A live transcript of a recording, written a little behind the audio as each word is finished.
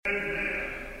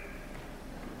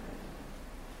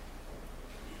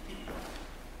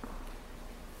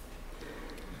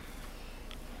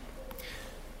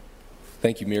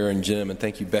Thank you, Mira and Jim, and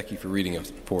thank you, Becky, for reading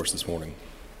it for us this morning.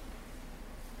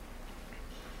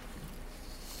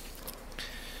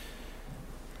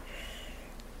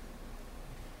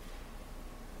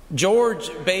 George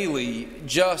Bailey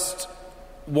just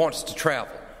wants to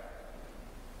travel.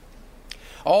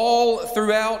 All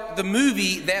throughout the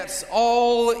movie, that's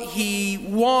all he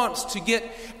wants, to get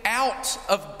out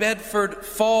of Bedford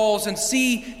Falls and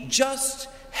see just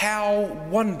how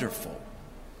wonderful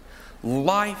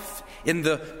life in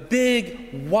the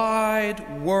big,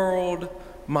 wide world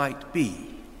might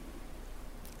be.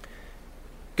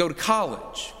 Go to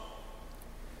college.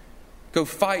 Go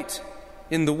fight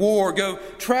in the war. Go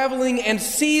traveling and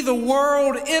see the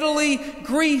world: Italy,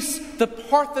 Greece, the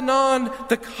Parthenon,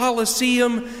 the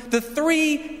Colosseum, the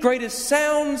three greatest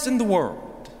sounds in the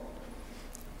world,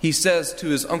 he says to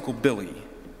his Uncle Billy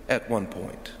at one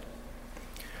point,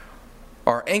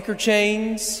 are anchor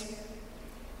chains,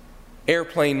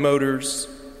 airplane motors,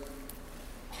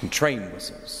 and train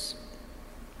whistles.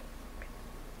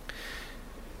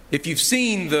 If you've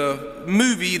seen the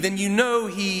movie, then you know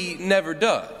he never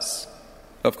does,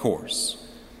 of course.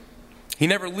 He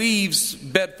never leaves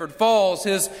Bedford Falls.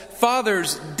 His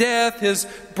father's death, his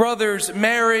brother's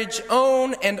marriage,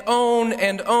 on and on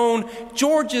and on.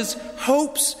 George's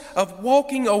hopes of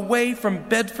walking away from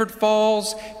Bedford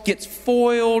Falls gets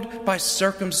foiled by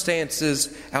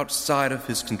circumstances outside of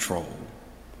his control.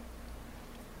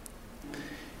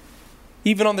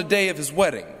 Even on the day of his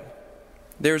wedding,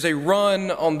 there's a run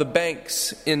on the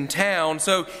banks in town,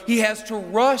 so he has to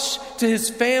rush to his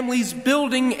family's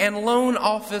building and loan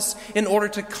office in order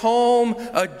to calm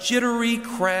a jittery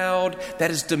crowd that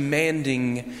is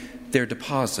demanding their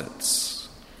deposits.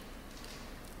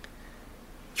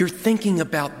 You're thinking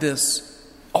about this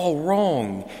all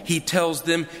wrong, he tells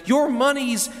them. Your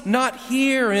money's not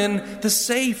here in the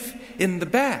safe in the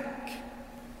back.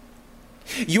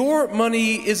 Your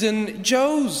money is in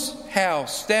Joe's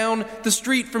house down the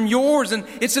street from yours, and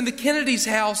it's in the Kennedy's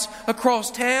house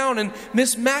across town, and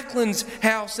Miss Macklin's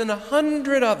house, and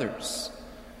 100 others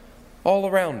all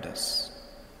around us.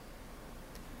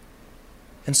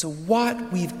 And so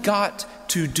what we've got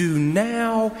to do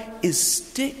now is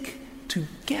stick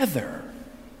together,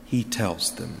 he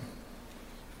tells them.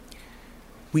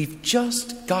 We've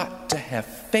just got to have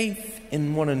faith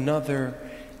in one another,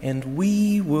 and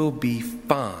we will be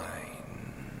fine.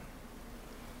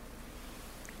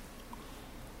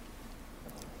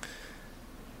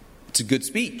 It's a good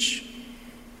speech.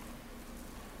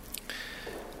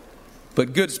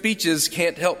 But good speeches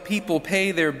can't help people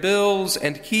pay their bills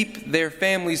and keep their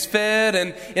families fed.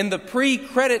 And in the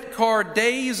pre-credit card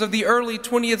days of the early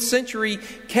 20th century,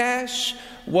 cash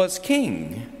was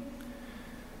king.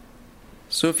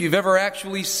 So if you've ever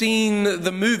actually seen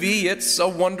the movie It's a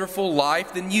Wonderful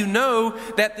Life, then you know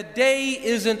that the day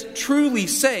isn't truly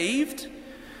saved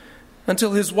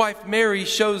until his wife Mary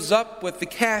shows up with the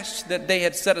cash that they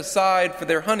had set aside for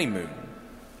their honeymoon,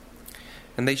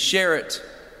 and they share it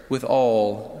with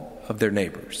all of their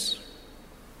neighbors.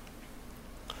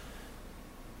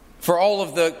 For all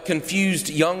of the confused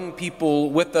young people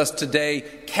with us today,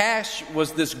 cash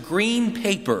was this green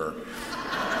paper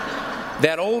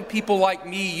that old people like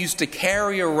me used to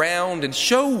carry around and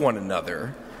show one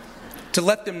another to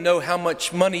let them know how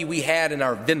much money we had in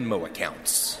our Venmo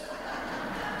accounts.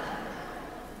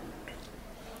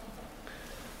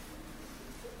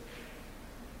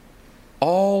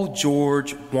 All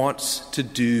George wants to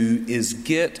do is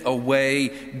get away,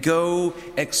 go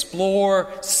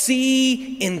explore,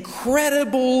 see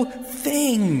incredible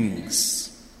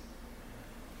things.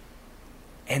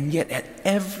 And yet at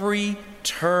every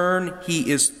turn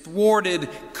he is thwarted,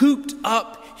 cooped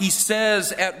up, he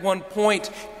says at one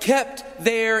point, kept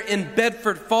there in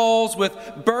Bedford Falls with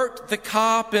Bert the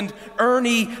cop and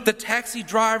Ernie the taxi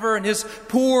driver and his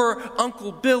poor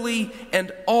Uncle Billy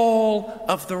and all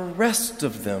of the rest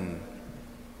of them.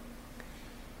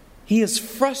 He is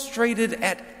frustrated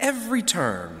at every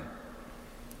turn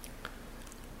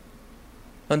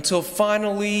until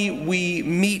finally we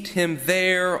meet him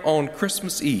there on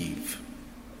Christmas Eve,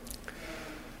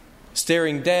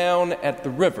 staring down at the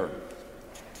river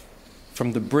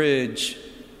from the bridge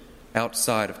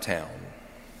outside of town.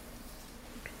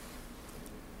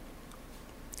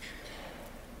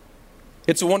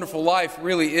 It's a Wonderful Life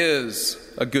really is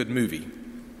a good movie.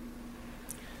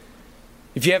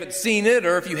 If you haven't seen it,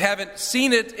 or if you haven't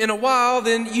seen it in a while,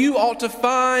 then you ought to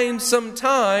find some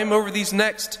time over these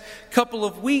next couple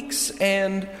of weeks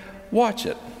and watch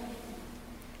it.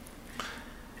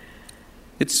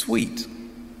 It's sweet.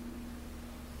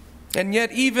 And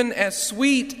yet, even as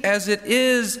sweet as it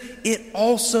is, it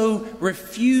also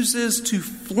refuses to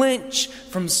flinch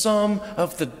from some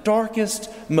of the darkest,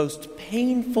 most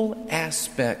painful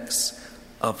aspects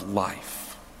of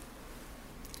life.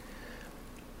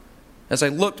 As I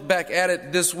looked back at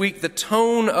it this week, the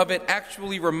tone of it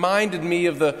actually reminded me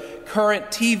of the current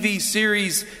TV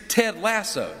series Ted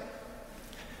Lasso.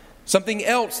 Something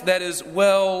else that is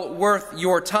well worth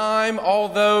your time,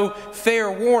 although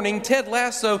fair warning, Ted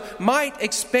Lasso might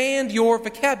expand your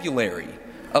vocabulary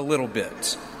a little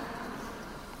bit.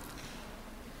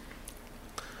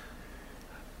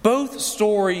 Both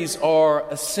stories are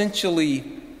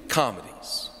essentially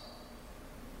comedies.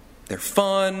 They're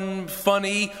fun,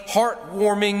 funny,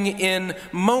 heartwarming in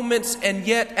moments, and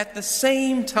yet at the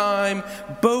same time,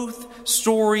 both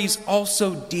stories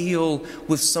also deal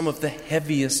with some of the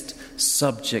heaviest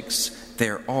subjects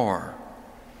there are.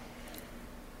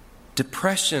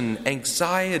 Depression,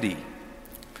 anxiety,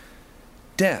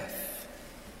 death.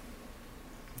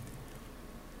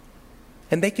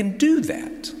 And they can do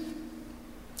that.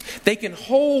 They can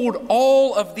hold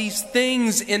all of these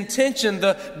things in tension,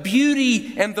 the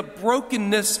beauty and the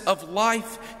brokenness of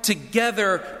life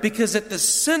together, because at the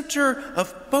center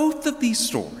of both of these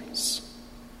stories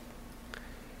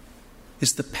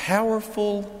is the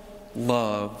powerful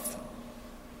love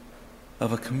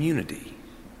of a community.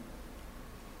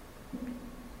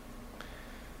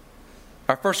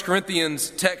 Our 1 Corinthians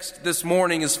text this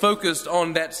morning is focused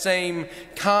on that same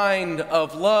kind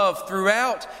of love.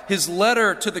 Throughout his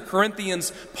letter to the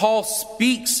Corinthians, Paul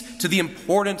speaks to the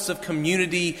importance of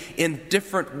community in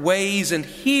different ways. And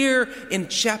here in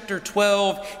chapter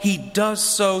 12, he does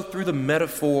so through the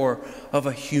metaphor of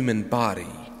a human body.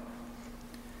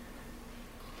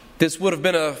 This would have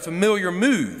been a familiar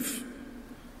move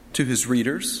to his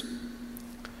readers.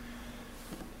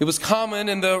 It was common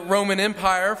in the Roman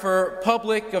Empire for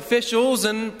public officials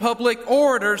and public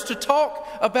orators to talk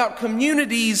about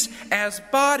communities as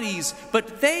bodies,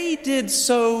 but they did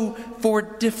so for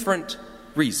different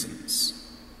reasons.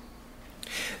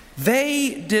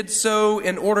 They did so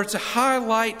in order to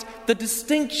highlight the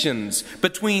distinctions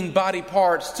between body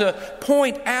parts, to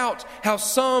point out how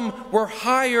some were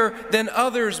higher than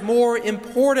others, more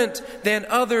important than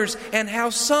others, and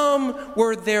how some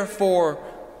were therefore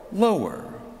lower.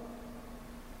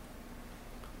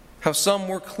 How some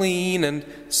were clean and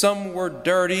some were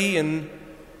dirty and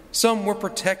some were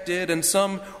protected and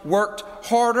some worked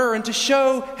harder, and to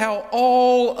show how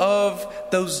all of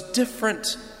those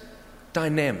different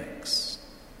dynamics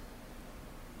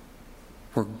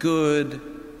were good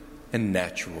and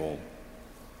natural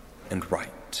and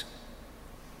right.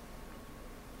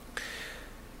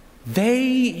 They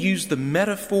used the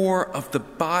metaphor of the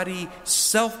body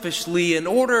selfishly in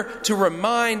order to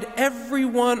remind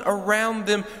everyone around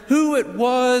them who it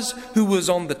was who was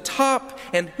on the top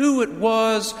and who it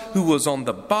was who was on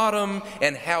the bottom,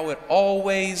 and how it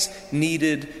always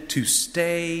needed to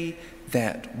stay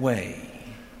that way.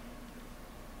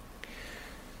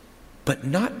 But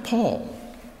not Paul.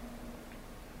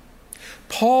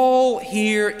 Paul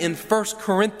here in 1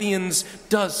 Corinthians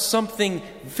does something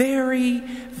very,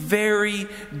 very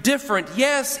different.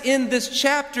 Yes, in this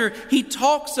chapter, he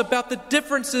talks about the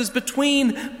differences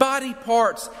between body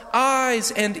parts,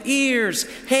 eyes and ears,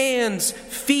 hands,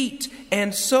 feet,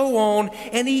 and so on.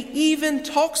 And he even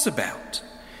talks about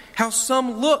how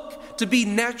some look to be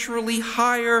naturally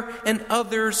higher and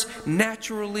others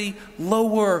naturally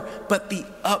lower, but the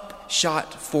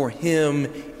upshot for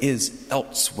him is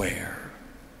elsewhere.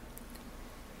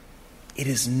 It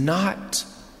is not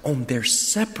on their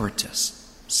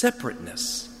separateness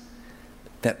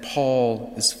that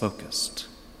Paul is focused,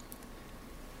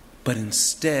 but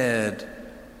instead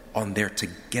on their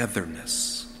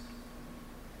togetherness.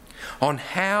 On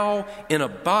how in a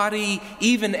body,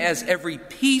 even as every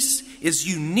piece is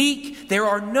unique, there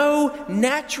are no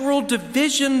natural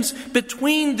divisions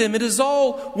between them. It is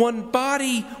all one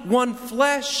body, one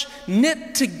flesh,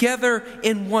 knit together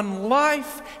in one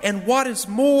life. And what is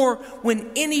more,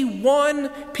 when any one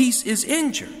piece is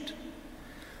injured,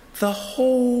 the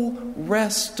whole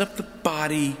rest of the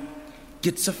body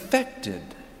gets affected.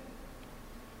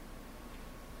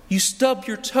 You stub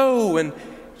your toe and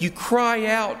you cry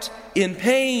out in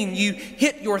pain. You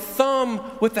hit your thumb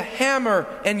with a hammer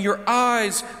and your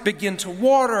eyes begin to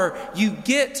water. You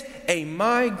get a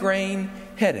migraine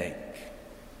headache.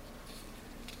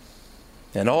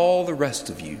 And all the rest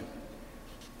of you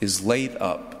is laid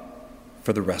up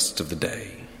for the rest of the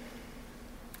day.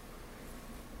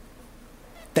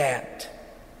 That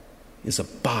is a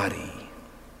body.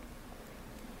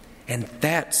 And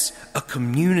that's a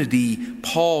community,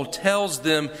 Paul tells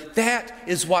them. That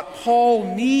is what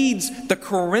Paul needs the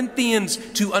Corinthians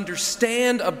to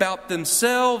understand about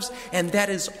themselves. And that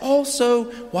is also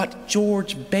what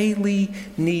George Bailey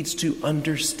needs to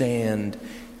understand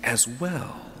as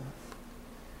well.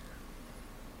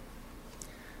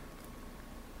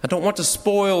 I don't want to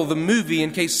spoil the movie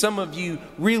in case some of you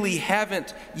really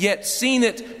haven't yet seen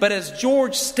it, but as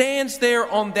George stands there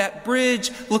on that bridge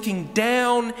looking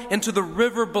down into the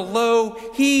river below,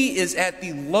 he is at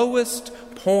the lowest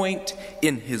point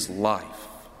in his life.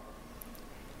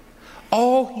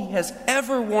 All he has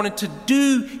ever wanted to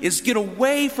do is get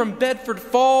away from Bedford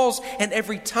Falls, and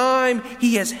every time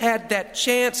he has had that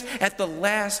chance, at the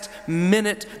last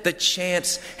minute, the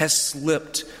chance has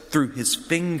slipped through his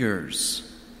fingers.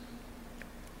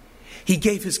 He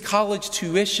gave his college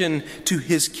tuition to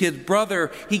his kid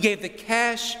brother. He gave the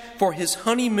cash for his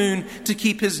honeymoon to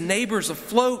keep his neighbors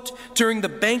afloat during the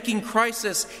banking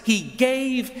crisis. He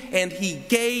gave and he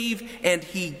gave and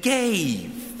he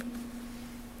gave.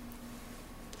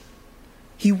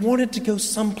 He wanted to go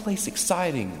someplace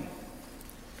exciting.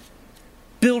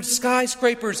 Build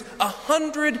skyscrapers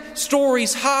 100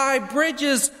 stories high,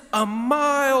 bridges a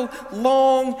mile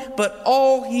long, but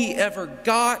all he ever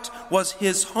got was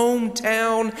his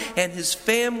hometown and his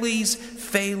family's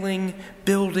failing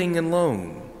building and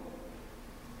loan.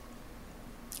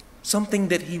 Something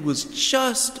that he was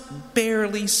just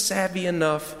barely savvy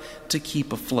enough to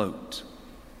keep afloat.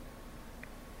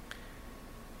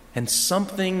 And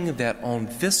something that on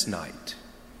this night,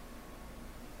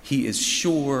 he is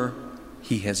sure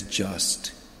he has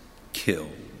just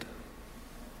killed.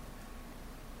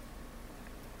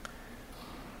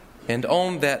 And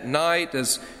on that night,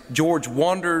 as George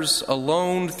wanders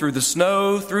alone through the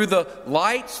snow, through the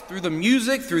lights, through the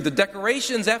music, through the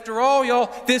decorations, after all,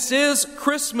 y'all, this is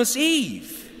Christmas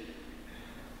Eve.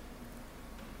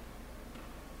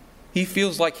 He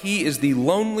feels like he is the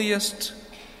loneliest,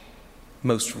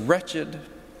 most wretched,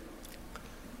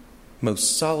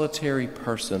 most solitary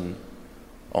person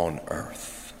on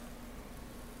earth.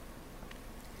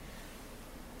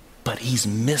 But he's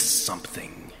missed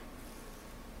something.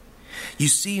 You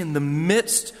see, in the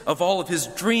midst of all of his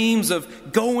dreams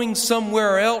of going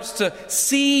somewhere else to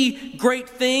see great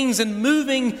things and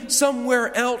moving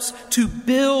somewhere else to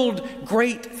build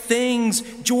great things,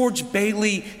 George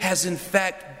Bailey has in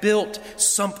fact built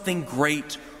something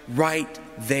great right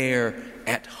there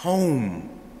at home.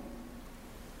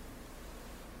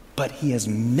 But he has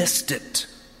missed it.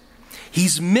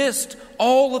 He's missed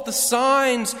all of the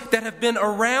signs that have been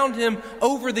around him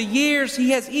over the years.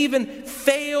 He has even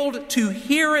failed to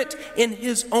hear it in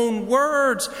his own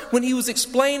words when he was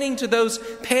explaining to those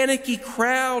panicky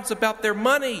crowds about their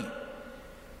money.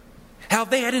 How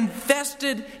they had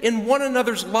invested in one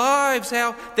another's lives,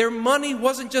 how their money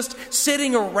wasn't just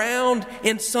sitting around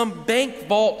in some bank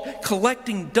vault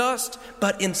collecting dust,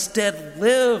 but instead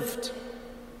lived,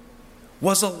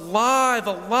 was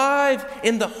alive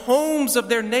in the homes of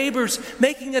their neighbors,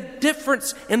 making a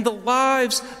difference in the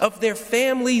lives of their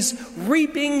families,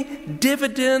 reaping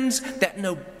dividends that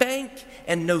no bank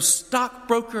and no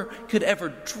stockbroker could ever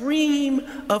dream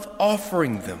of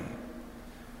offering them.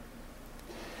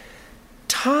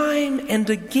 Time and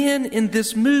again in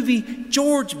this movie,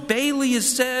 George Bailey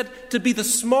is said to be the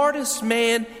smartest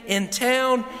man in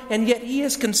town, and yet he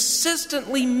has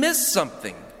consistently missed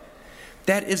something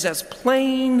that is as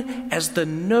plain as the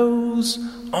nose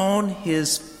on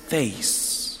his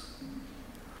face.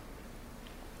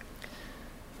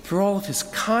 Through all of his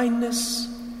kindness,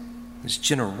 his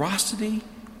generosity,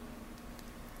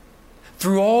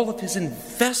 through all of his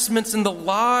investments in the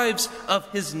lives of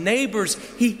his neighbors,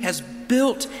 he has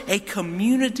built a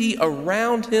community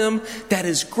around him that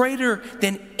is greater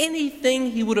than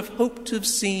anything he would have hoped to have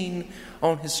seen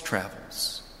on his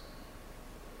travels.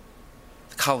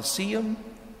 The Colosseum,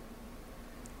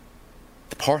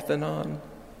 the Parthenon,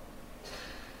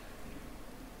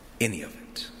 any of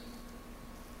it.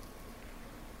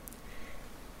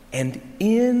 And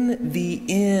in the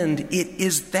end, it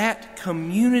is that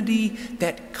community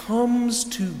that comes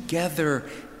together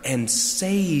and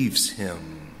saves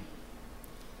him.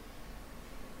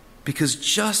 Because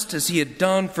just as he had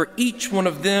done for each one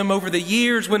of them over the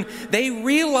years, when they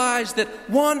realized that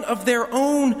one of their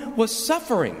own was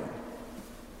suffering,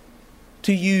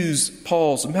 to use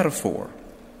Paul's metaphor,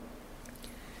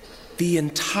 the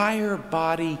entire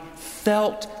body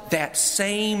felt that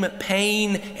same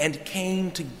pain and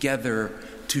came together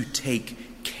to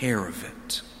take care of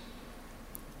it.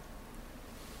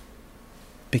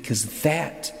 Because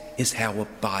that is how a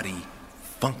body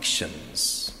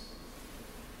functions.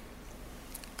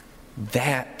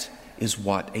 That is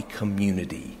what a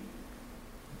community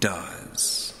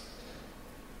does.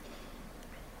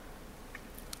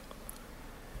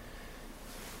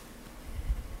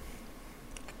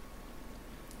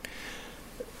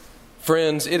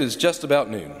 Friends, it is just about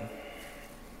noon,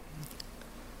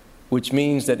 which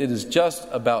means that it is just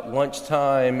about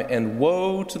lunchtime, and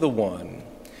woe to the one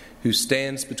who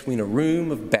stands between a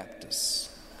room of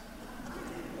Baptists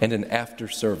and an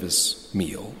after-service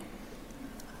meal.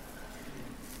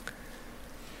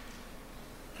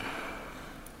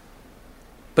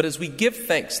 But as we give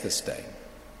thanks this day,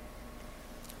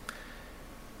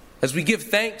 as we give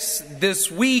thanks this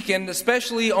week, and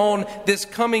especially on this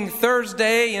coming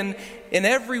Thursday, and in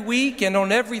every week, and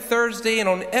on every Thursday, and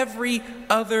on every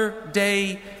other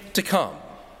day to come,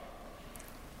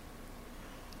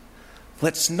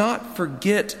 let's not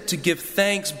forget to give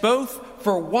thanks both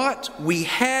for what we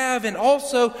have and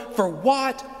also for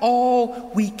what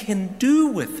all we can do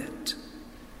with it.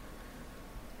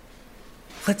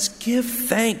 Let's give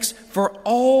thanks for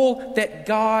all that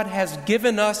God has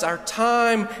given us, our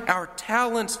time, our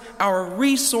talents, our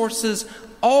resources,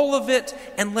 all of it.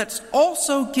 And let's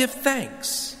also give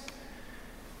thanks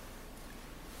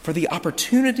for the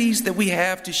opportunities that we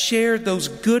have to share those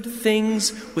good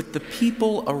things with the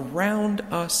people around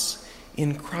us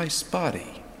in Christ's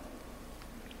body.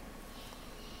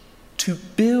 To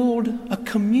build a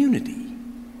community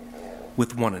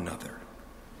with one another.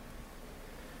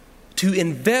 To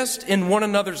invest in one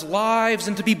another's lives,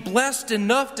 and to be blessed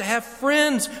enough to have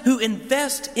friends who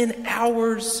invest in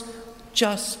ours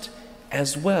just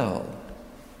as well.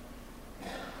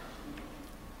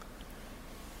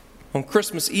 On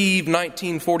Christmas Eve,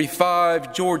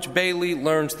 1945, George Bailey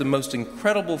learns the most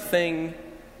incredible thing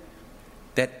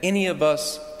that any of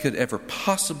us could ever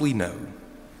possibly know.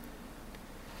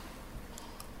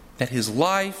 That his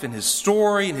life and his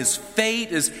story and his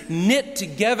fate is knit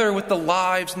together with the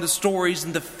lives and the stories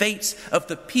and the fates of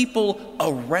the people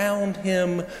around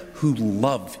him who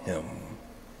love him.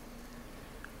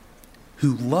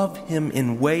 Who love him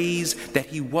in ways that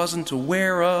he wasn't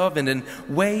aware of, and in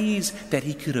ways that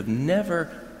he could have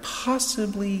never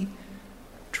possibly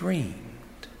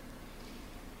dreamed.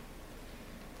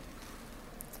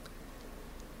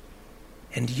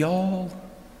 And y'all,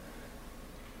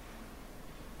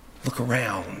 look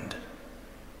around.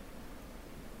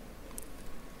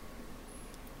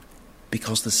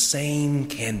 Because the same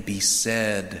can be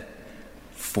said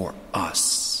for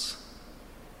us.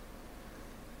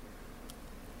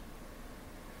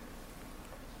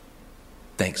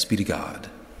 Thanks be to God.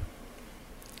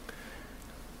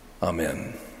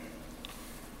 Amen.